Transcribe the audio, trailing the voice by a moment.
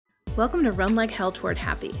Welcome to Run Like Hell Toward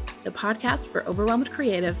Happy, the podcast for overwhelmed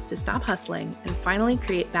creatives to stop hustling and finally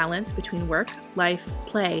create balance between work, life,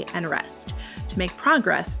 play, and rest to make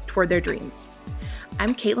progress toward their dreams.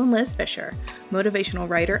 I'm Caitlin Liz Fisher, motivational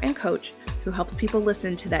writer and coach who helps people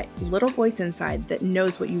listen to that little voice inside that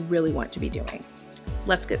knows what you really want to be doing.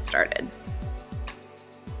 Let's get started.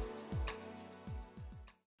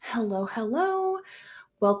 Hello.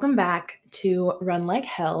 Welcome back to Run Like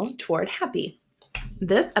Hell Toward Happy.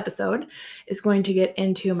 This episode is going to get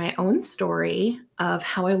into my own story of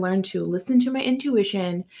how I learned to listen to my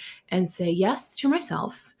intuition and say yes to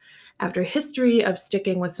myself after a history of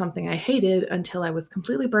sticking with something I hated until I was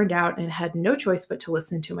completely burned out and had no choice but to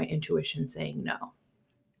listen to my intuition saying no.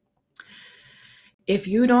 If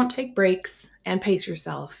you don't take breaks and pace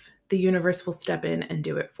yourself, the universe will step in and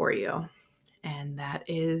do it for you. And that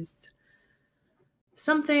is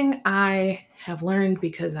something I have learned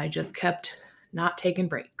because I just kept not taking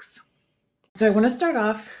breaks. So I want to start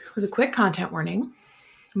off with a quick content warning.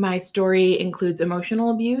 My story includes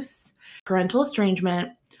emotional abuse, parental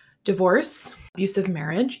estrangement, divorce, abusive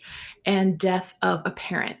marriage, and death of a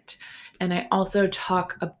parent. And I also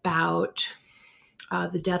talk about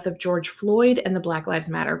the death of George Floyd and the Black Lives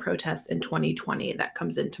Matter protests in 2020. That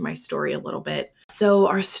comes into my story a little bit. So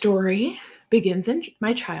our story begins in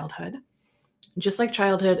my childhood. Just like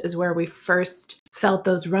childhood is where we first felt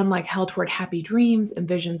those run like hell toward happy dreams and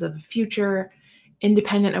visions of a future,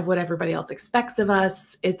 independent of what everybody else expects of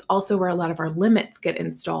us. It's also where a lot of our limits get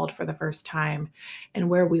installed for the first time, and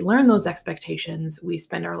where we learn those expectations we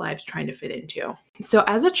spend our lives trying to fit into. So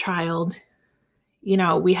as a child,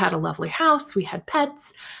 we had a lovely house, we had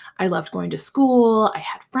pets, I loved going to school, I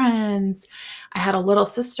had friends, I had a little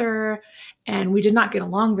sister, and we did not get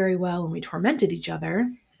along very well and we tormented each other.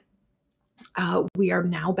 We are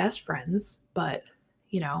now best friends, but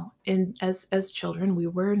as children, we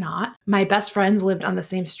were not. My best friends lived on the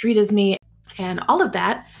same street as me, and all of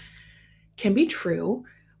that can be true,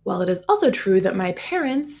 while it is also true that my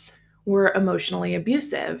parents were emotionally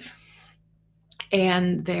abusive,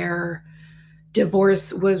 and their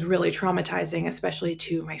divorce was really traumatizing, especially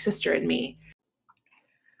to my sister and me.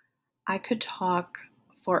 I could talk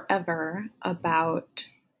forever about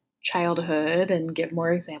childhood and give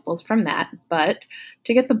more examples from that. But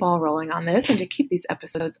to get the ball rolling on this and to keep these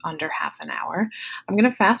episodes under half an hour, I'm going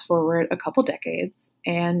to fast forward a couple decades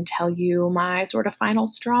and tell you my sort of final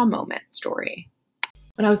straw moment story.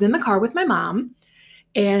 When I was in the car with my mom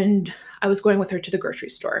and I was going with her to the grocery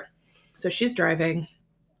store. So she's driving,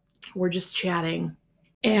 we're just chatting.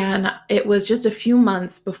 And it was just a few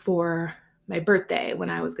months before my birthday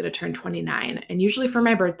when I was going to turn 29. And usually for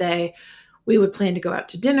my birthday, we would plan to go out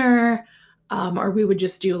to dinner, or we would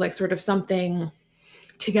just do like sort of something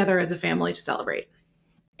together as a family to celebrate.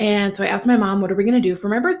 And so I asked my mom, what are we going to do for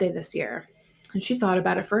my birthday this year? And she thought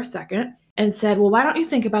about it for a second and said, well, why don't you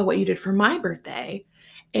think about what you did for my birthday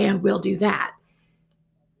and we'll do that.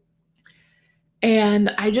 And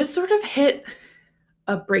I just sort of hit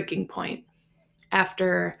a breaking point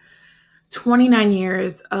after 29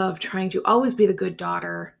 years of trying to always be the good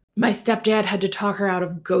daughter. My stepdad had to talk her out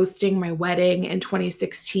of ghosting my wedding in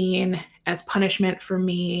 2016 as punishment for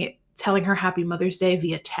me telling her Happy Mother's Day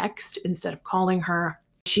via text instead of calling her.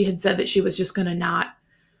 She had said that she was just going to not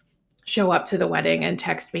show up to the wedding and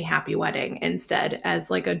text me Happy Wedding instead,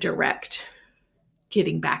 as like a direct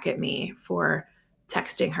getting back at me for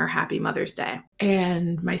texting her Happy Mother's Day.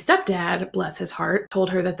 And my stepdad, bless his heart, told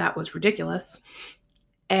her that that was ridiculous.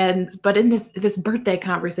 But in this birthday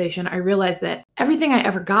conversation, I realized that everything I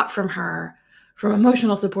ever got from her, from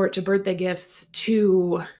emotional support to birthday gifts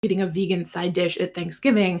to eating a vegan side dish at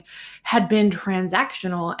Thanksgiving, had been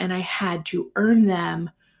transactional, and I had to earn them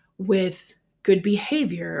with good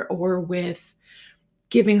behavior or with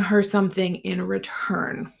giving her something in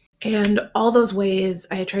return. And all those ways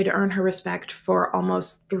I had tried to earn her respect for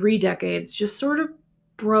almost 3 decades just sort of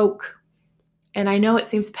broke. And I know it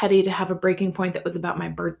seems petty to have a breaking point that was about my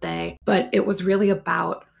birthday, but it was really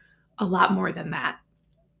about a lot more than that.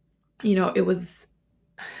 It was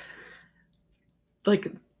like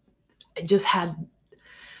I just had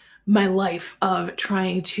my life of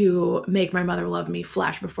trying to make my mother love me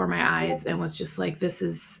flash before my eyes and was just like, this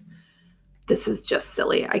is just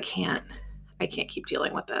silly. I can't keep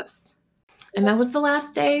dealing with this. And that was the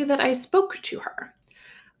last day that I spoke to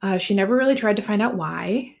her. She never really tried to find out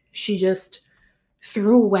why. She just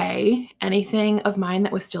threw away anything of mine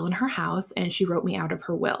that was still in her house, and she wrote me out of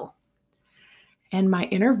her will. And my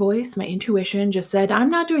inner voice, my intuition just said,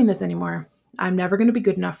 I'm not doing this anymore. I'm never going to be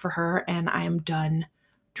good enough for her, and I am done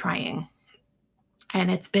trying.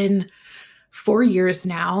 And it's been 4 years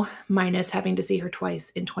now, minus having to see her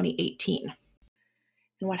twice in 2018.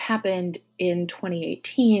 And what happened in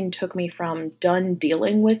 2018 took me from done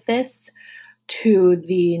dealing with this to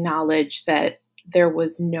the knowledge that there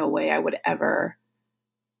was no way I would ever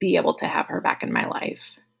be able to have her back in my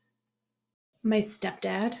life. My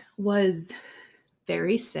stepdad was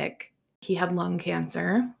very sick. He had lung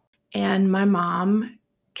cancer, and my mom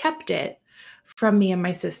kept it from me and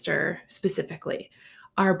my sister specifically.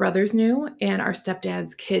 Our brothers knew, and our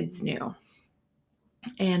stepdad's kids knew.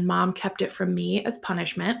 And mom kept it from me as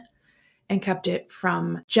punishment and kept it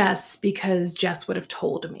from Jess because Jess would have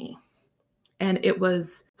told me. And it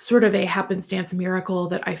was sort of a happenstance miracle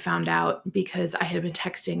that I found out because I had been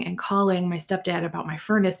texting and calling my stepdad about my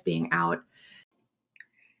furnace being out.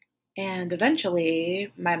 And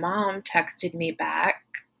eventually, my mom texted me back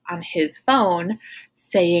on his phone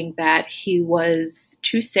saying that he was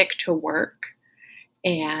too sick to work.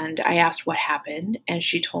 And I asked what happened, and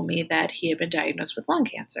she told me that he had been diagnosed with lung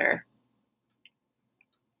cancer.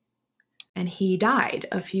 And he died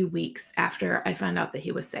a few weeks after I found out that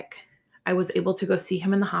he was sick. I was able to go see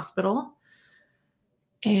him in the hospital,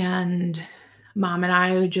 and mom and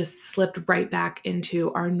I just slipped right back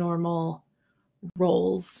into our normal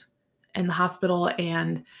roles in the hospital.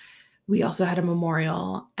 And we also had a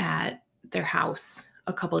memorial at their house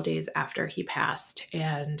a couple of days after he passed,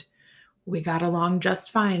 and we got along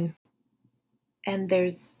just fine. And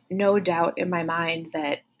there's no doubt in my mind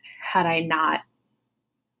that had I not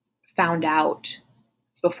found out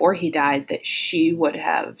before he died that she would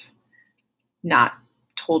have not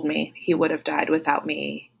told me, he would have died without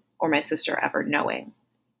me or my sister ever knowing.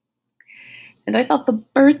 And I thought the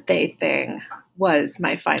birthday thing was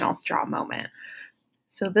my final straw moment.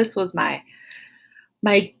 So this was my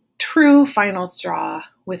true final straw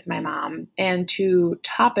with my mom. And to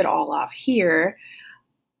top it all off here,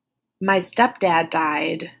 my stepdad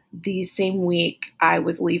died the same week I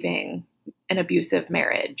was leaving an abusive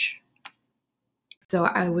marriage. So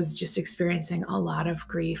I was just experiencing a lot of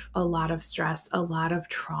grief, a lot of stress, a lot of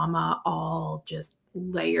trauma, all just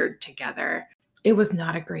layered together. It was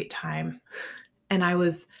not a great time. And I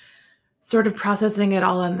was sort of processing it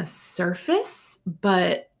all on the surface,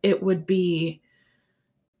 but it would be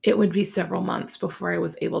several months before I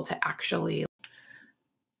was able to actually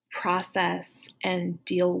process and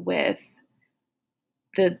deal with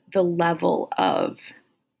the level of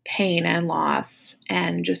pain and loss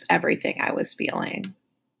and just everything I was feeling.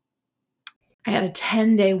 I had a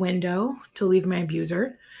 10-day window to leave my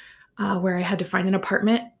abuser, where I had to find an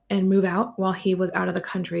apartment and move out while he was out of the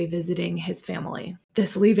country visiting his family.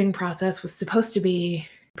 This leaving process was supposed to be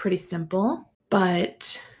pretty simple,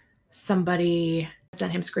 but somebody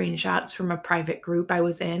sent him screenshots from a private group I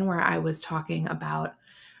was in where I was talking about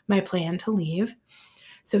my plan to leave.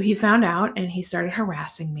 So he found out and he started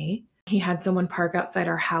harassing me. He had someone park outside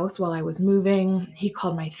our house while I was moving. He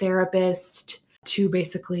called my therapist to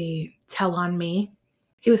basically tell on me.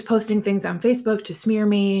 He was posting things on Facebook to smear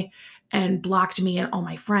me and blocked me and all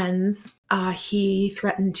my friends. He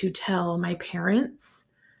threatened to tell my parents,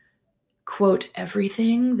 quote,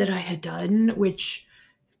 everything that I had done, which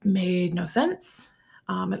made no sense.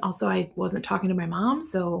 And also I wasn't talking to my mom,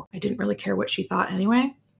 so I didn't really care what she thought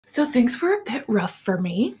anyway. So things were a bit rough for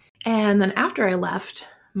me. And then after I left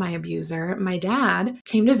my abuser, my dad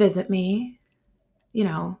came to visit me,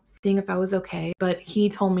 seeing if I was okay. But he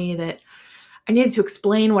told me that I needed to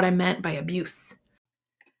explain what I meant by abuse,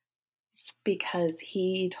 because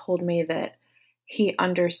he told me that he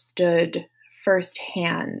understood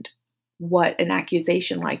firsthand what an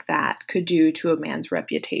accusation like that could do to a man's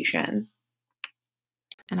reputation.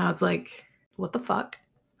 And I was like, what the fuck?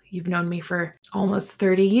 You've known me for almost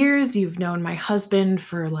 30 years. You've known my husband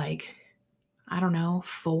for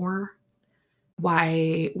 4.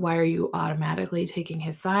 Why are you automatically taking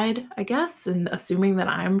his side, I guess, and assuming that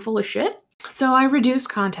I'm full of shit? So I reduced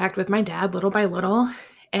contact with my dad little by little,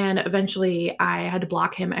 and eventually I had to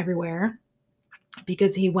block him everywhere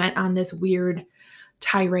because he went on this weird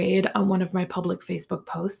tirade on one of my public Facebook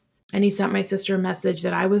posts. And he sent my sister a message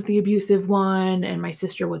that I was the abusive one and my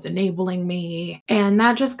sister was enabling me. And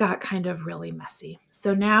that just got kind of really messy.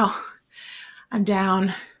 So now I'm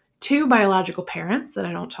down 2 biological parents that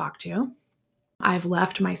I don't talk to. I've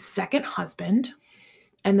left my second husband,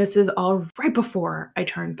 and this is all right before I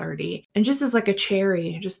turned 30. And just as like a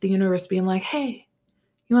cherry, just the universe being like, hey,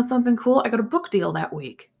 you want something cool? I got a book deal that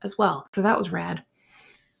week as well. So that was rad.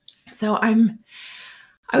 So I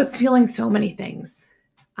was feeling so many things.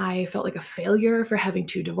 I felt like a failure for having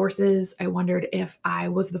 2 divorces. I wondered if I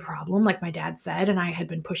was the problem, like my dad said, and I had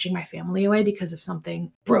been pushing my family away because of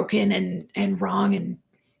something broken and wrong and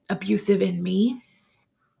abusive in me,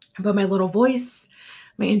 but my little voice,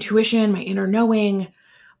 my intuition, my inner knowing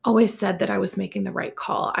always said that I was making the right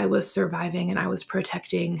call. I was surviving and I was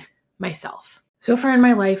protecting myself. So far in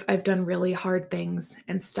my life, I've done really hard things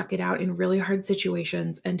and stuck it out in really hard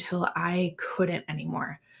situations until I couldn't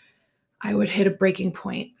anymore. I would hit a breaking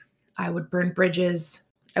point. I would burn bridges.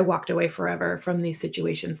 I walked away forever from these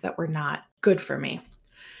situations that were not good for me.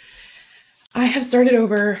 I have started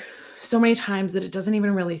over so many times that it doesn't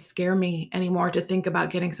even really scare me anymore to think about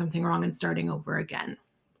getting something wrong and starting over again.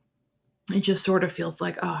 It just sort of feels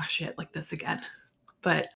like, oh shit, like this again.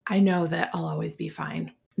 But I know that I'll always be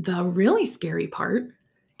fine. The really scary part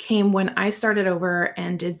came when I started over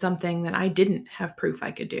and did something that I didn't have proof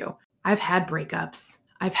I could do. I've had breakups.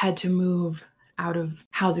 I've had to move out of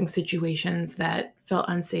housing situations that felt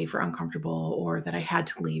unsafe or uncomfortable, or that I had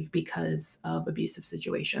to leave because of abusive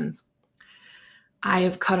situations. I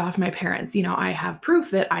have cut off my parents. I have proof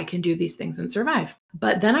that I can do these things and survive.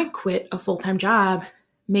 But then I quit a full-time job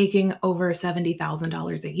making over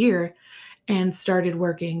 $70,000 a year and started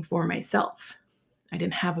working for myself. I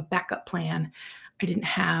didn't have a backup plan. I didn't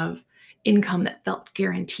have income that felt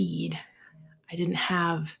guaranteed. I didn't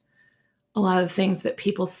have a lot of things that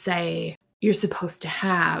people say you're supposed to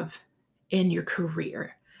have in your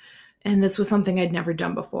career. And this was something I'd never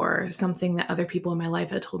done before, something that other people in my life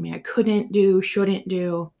had told me I couldn't do, shouldn't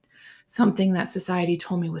do, something that society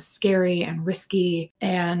told me was scary and risky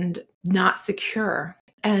and not secure.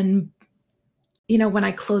 And, when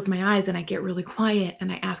I close my eyes and I get really quiet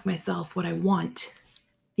and I ask myself what I want,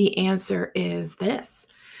 the answer is this.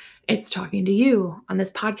 It's talking to you on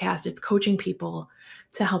this podcast. It's coaching people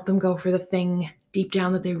to help them go for the thing deep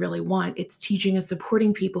down that they really want. It's teaching and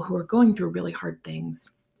supporting people who are going through really hard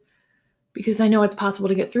things, because I know it's possible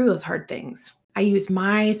to get through those hard things. I use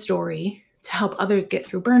my story to help others get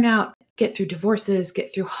through burnout, get through divorces,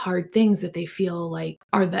 get through hard things that they feel like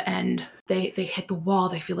are the end. They hit the wall.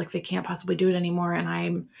 They feel like they can't possibly do it anymore.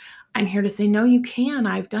 And I'm here to say, no, you can.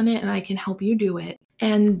 I've done it and I can help you do it.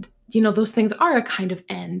 And those things are a kind of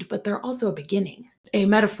end, but they're also a beginning. A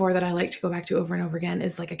metaphor that I like to go back to over and over again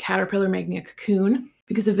is like a caterpillar making a cocoon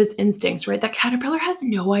because of its instincts, right? That caterpillar has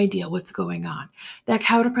no idea what's going on. That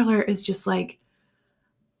caterpillar is just like,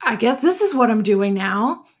 I guess this is what I'm doing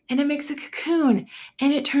now. And it makes a cocoon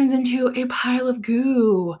and it turns into a pile of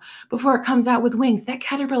goo before it comes out with wings. That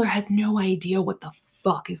caterpillar has no idea what the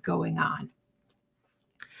fuck is going on.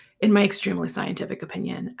 In my extremely scientific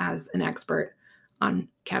opinion, as an expert on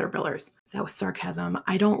caterpillars. That was sarcasm.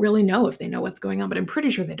 I don't really know if they know what's going on, but I'm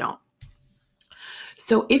pretty sure they don't.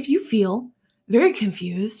 So if you feel very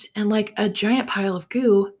confused and like a giant pile of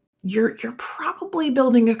goo, you're probably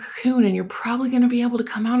building a cocoon, and you're probably going to be able to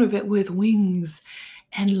come out of it with wings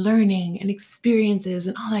and learning and experiences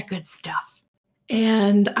and all that good stuff.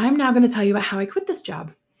 And I'm now going to tell you about how I quit this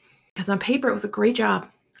job, because on paper it was a great job.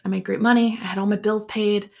 I made great money. I had all my bills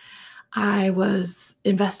paid. I was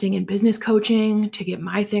investing in business coaching to get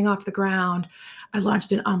my thing off the ground. I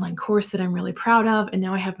launched an online course that I'm really proud of, and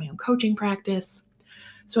now I have my own coaching practice.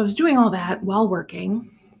 So I was doing all that while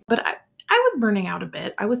working, but I was burning out a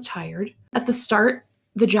bit. I was tired. At the start,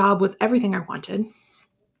 the job was everything I wanted.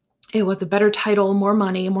 It was a better title, more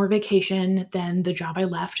money, more vacation than the job I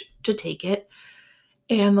left to take it.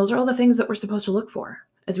 And those are all the things that we're supposed to look for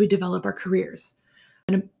as we develop our careers.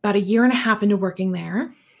 And about a year and a half into working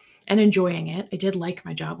there, and enjoying it, I did like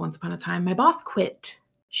my job once upon a time, my boss quit.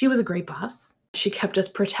 She was a great boss. She kept us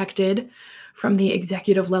protected from the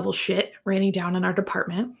executive level shit raining down on our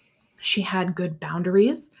department. She had good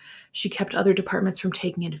boundaries. She kept other departments from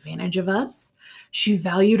taking advantage of us. She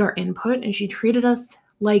valued our input, and she treated us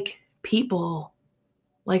like people,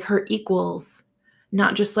 like her equals,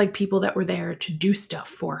 not just like people that were there to do stuff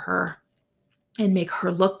for her and make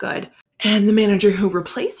her look good. And the manager who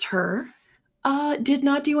replaced her did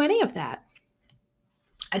not do any of that.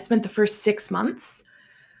 I spent the first 6 months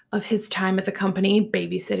of his time at the company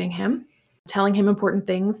babysitting him, telling him important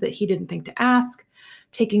things that he didn't think to ask,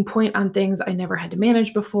 taking point on things I never had to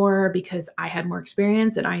manage before because I had more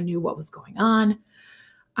experience and I knew what was going on.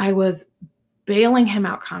 I was bailing him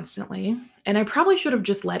out constantly, and I probably should have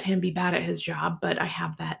just let him be bad at his job, but I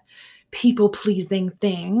have that people-pleasing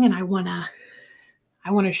thing, and I want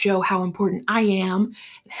to show how important I am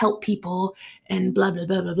and help people and blah, blah,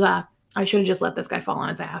 blah, blah, blah. I should have just let this guy fall on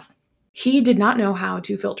his ass. He did not know how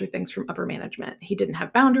to filter things from upper management. He didn't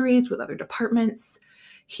have boundaries with other departments.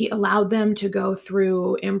 He allowed them to go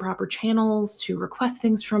through improper channels to request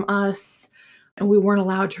things from us, and we weren't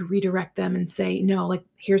allowed to redirect them and say, no, like,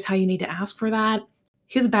 here's how you need to ask for that.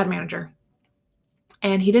 He was a bad manager,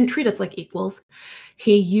 and he didn't treat us like equals.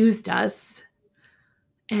 He used us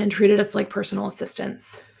and treated us like personal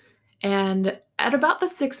assistants. And at about the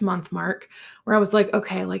 6-month mark, where I was like,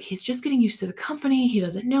 okay, like he's just getting used to the company. He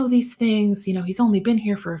doesn't know these things. He's only been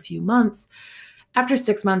here for a few months. After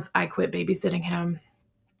 6 months, I quit babysitting him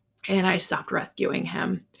and I stopped rescuing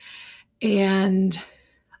him. And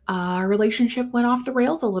our relationship went off the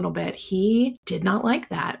rails a little bit. He did not like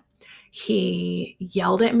that. He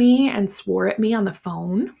yelled at me and swore at me on the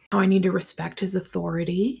phone how I need to respect his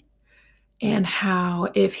authority, and how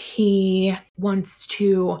if he wants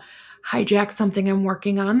to hijack something I'm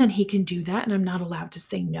working on, then he can do that and I'm not allowed to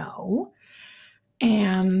say no.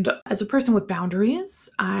 And as a person with boundaries,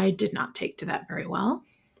 I did not take to that very well.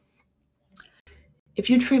 If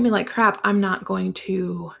you treat me like crap, I'm not going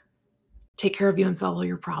to take care of you and solve all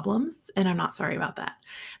your problems, and I'm not sorry about that.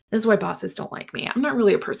 This is why bosses don't like me. I'm not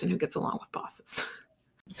really a person who gets along with bosses.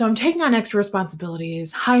 So I'm taking on extra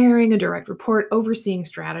responsibilities, hiring a direct report, overseeing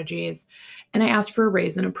strategies, and I asked for a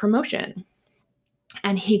raise and a promotion.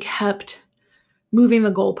 And he kept moving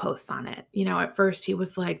the goalposts on it. At first he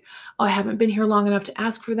was like, oh, I haven't been here long enough to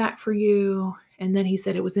ask for that for you. And then he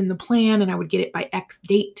said it was in the plan and I would get it by X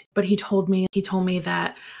date. But he told me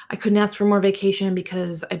that I couldn't ask for more vacation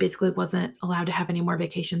because I basically wasn't allowed to have any more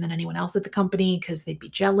vacation than anyone else at the company because they'd be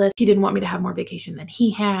jealous. He didn't want me to have more vacation than he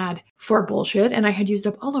had, for bullshit. And I had used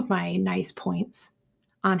up all of my nice points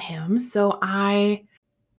on him. So I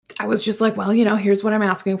was just like, well, here's what I'm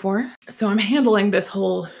asking for. So I'm handling this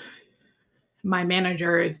whole my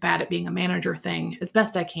manager is bad at being a manager thing as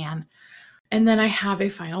best I can. And then I have a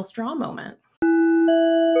final straw moment.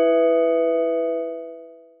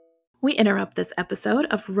 We interrupt this episode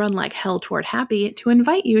of Run Like Hell Toward Happy to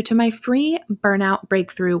invite you to my free Burnout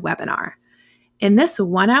Breakthrough webinar. In this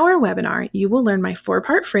 1-hour webinar, you will learn my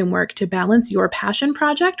 4-part framework to balance your passion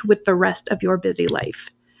project with the rest of your busy life.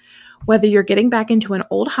 Whether you're getting back into an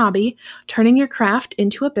old hobby, turning your craft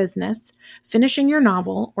into a business, finishing your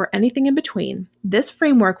novel, or anything in between, this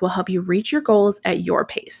framework will help you reach your goals at your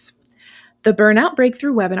pace. The Burnout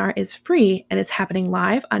Breakthrough webinar is free and is happening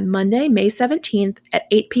live on Monday, May 17th at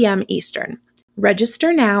 8 p.m. Eastern.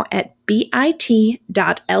 Register now at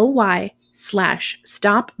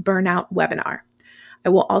bit.ly/stopburnoutwebinar. I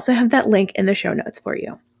will also have that link in the show notes for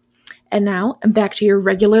you. And now, back to your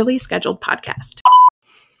regularly scheduled podcast.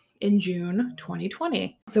 In June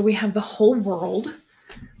 2020. So we have the whole world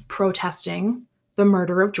protesting the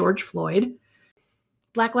murder of George Floyd.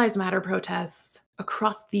 Black Lives Matter protests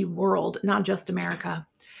across the world, not just America.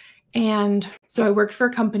 And so I worked for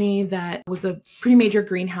a company that was a pretty major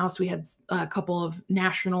greenhouse. We had a couple of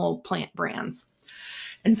national plant brands.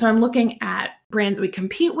 And so I'm looking at brands we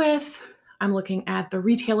compete with. I'm looking at the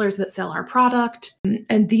retailers that sell our product.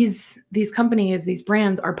 And these companies, these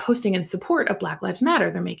brands are posting in support of Black Lives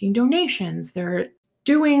Matter. They're making donations. They're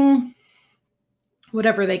doing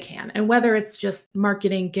whatever they can. And whether it's just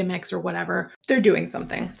marketing gimmicks or whatever, they're doing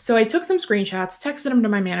something. So I took some screenshots, texted them to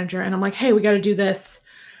my manager, and I'm like, hey, we got to do this.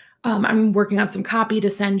 I'm working on some copy to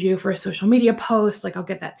send you for a social media post. Like, I'll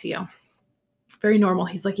get that to you. Very normal.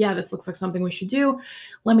 He's like, yeah, this looks like something we should do.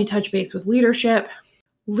 Let me touch base with leadership.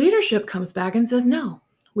 Leadership comes back and says, no,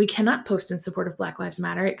 we cannot post in support of Black Lives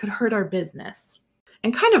Matter. It could hurt our business.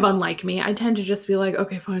 And kind of unlike me, I tend to just be like,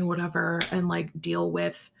 okay, fine, whatever, and like deal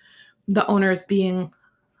with the owners being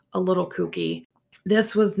a little kooky.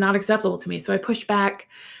 This was not acceptable to me. So I pushed back.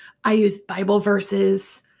 I used Bible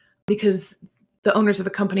verses because the owners of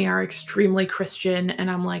the company are extremely Christian. And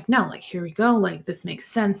I'm like, no, like, here we go. Like, this makes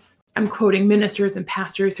sense. I'm quoting ministers and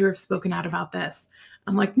pastors who have spoken out about this.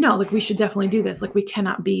 I'm like, no, like, we should definitely do this. Like, we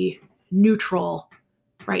cannot be neutral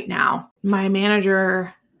right now. My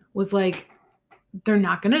manager was like, they're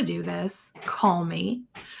not going to do this. Call me.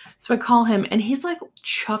 So I call him and he's like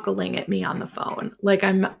chuckling at me on the phone. Like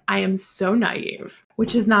I am so naive,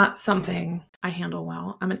 which is not something I handle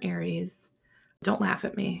well. I'm an Aries. Don't laugh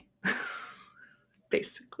at me,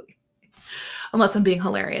 basically. Unless I'm being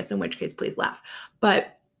hilarious, in which case, please laugh.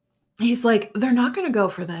 But he's like, they're not going to go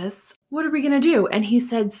for this. What are we going to do? And he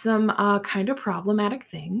said some kind of problematic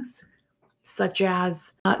things, such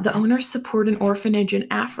as the owners support an orphanage in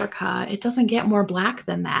Africa. It doesn't get more Black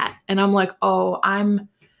than that. And I'm like, oh, I'm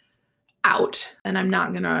out. And I'm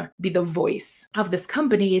not going to be the voice of this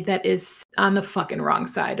company that is on the fucking wrong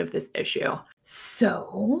side of this issue.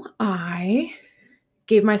 So I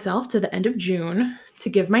gave myself to the end of June to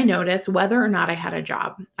give my notice whether or not I had a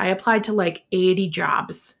job. I applied to like 80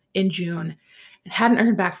 jobs in June and hadn't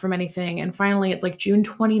heard back from anything. And finally it's like June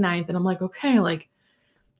 29th. And I'm like, okay, like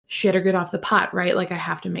shit or get off the pot, right? Like I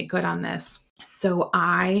have to make good on this. So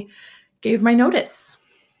I gave my notice.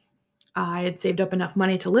 I had saved up enough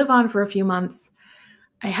money to live on for a few months.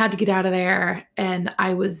 I had to get out of there, and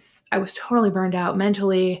I was totally burned out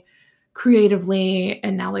mentally, creatively,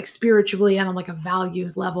 and now like spiritually and on like a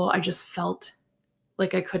values level. I just felt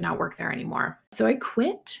like I could not work there anymore. So I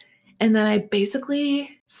quit, and then I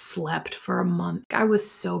basically slept for a month. I was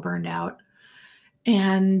so burned out.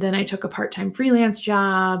 And then I took a part-time freelance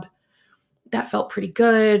job. That felt pretty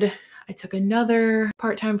good. I took another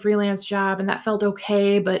part-time freelance job, and that felt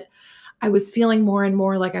okay, but I was feeling more and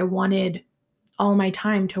more like I wanted all my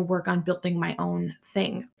time to work on building my own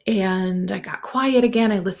thing. And I got quiet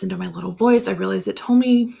again. I listened to my little voice. I realized it told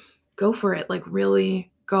me, go for it, like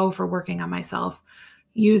really go for working on myself.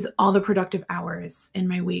 Use all the productive hours in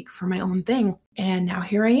my week for my own thing. And now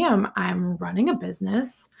here I am. I'm running a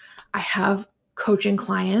business. I have coaching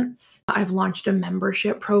clients. I've launched a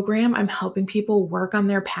membership program. I'm helping people work on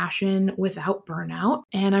their passion without burnout.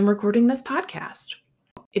 And I'm recording this podcast.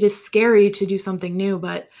 It is scary to do something new,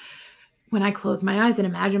 but when I close my eyes and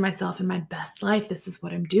imagine myself in my best life, this is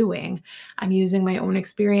what I'm doing. I'm using my own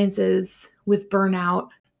experiences with burnout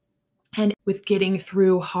and with getting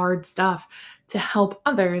through hard stuff to help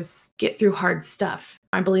others get through hard stuff.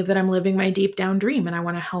 I believe that I'm living my deep down dream, and I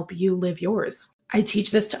want to help you live yours. I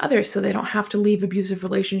teach this to others so they don't have to leave abusive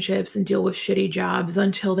relationships and deal with shitty jobs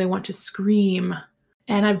until they want to scream.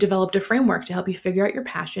 And I've developed a framework to help you figure out your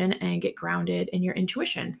passion and get grounded in your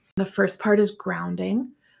intuition. The first part is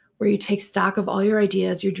grounding, where you take stock of all your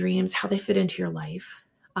ideas, your dreams, how they fit into your life.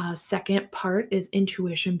 Second part is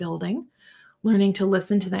intuition building, learning to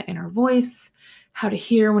listen to that inner voice, how to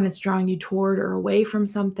hear when it's drawing you toward or away from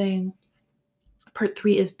something. Part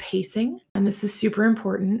 3 is pacing. And this is super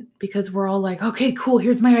important because we're all like, okay, cool,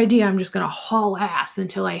 here's my idea. I'm just going to haul ass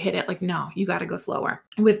until I hit it. Like, no, you got to go slower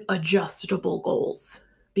with adjustable goals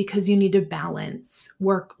because you need to balance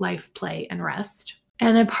work, life, play, and rest.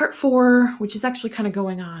 And then part 4, which is actually kind of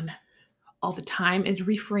going on all the time, is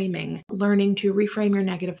reframing, learning to reframe your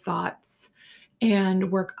negative thoughts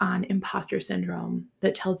and work on imposter syndrome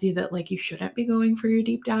that tells you that like you shouldn't be going for your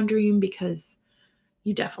deep down dream because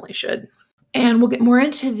you definitely should. And we'll get more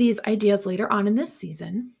into these ideas later on in this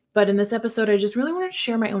season. But in this episode, I just really wanted to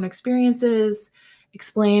share my own experiences,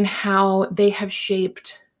 explain how they have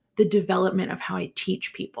shaped the development of how I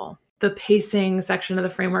teach people. The pacing section of the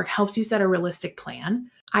framework helps you set a realistic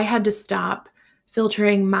plan. I had to stop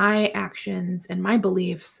filtering my actions and my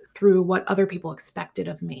beliefs through what other people expected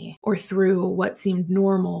of me or through what seemed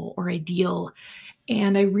normal or ideal.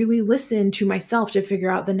 And I really listened to myself to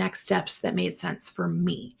figure out the next steps that made sense for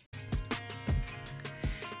me.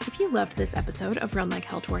 If you loved this episode of Run Like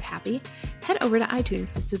Hell Toward Happy, head over to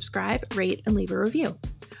iTunes to subscribe, rate, and leave a review.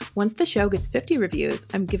 Once the show gets 50 reviews,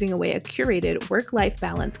 I'm giving away a curated work-life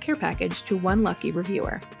balance care package to one lucky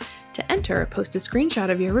reviewer. To enter, post a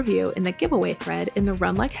screenshot of your review in the giveaway thread in the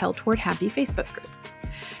Run Like Hell Toward Happy Facebook group.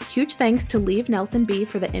 Huge thanks to Leave Nelson B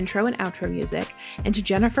for the intro and outro music, and to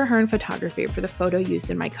Jennifer Hearn Photography for the photo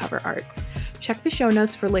used in my cover art. Check the show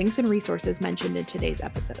notes for links and resources mentioned in today's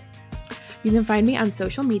episode. You can find me on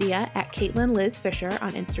social media at Caitlin Liz Fisher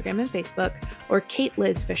on Instagram and Facebook, or Kate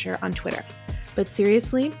Liz Fisher on Twitter. But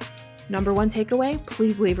seriously, number one takeaway,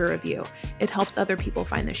 please leave a review. It helps other people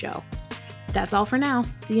find the show. That's all for now.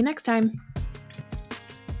 See you next time.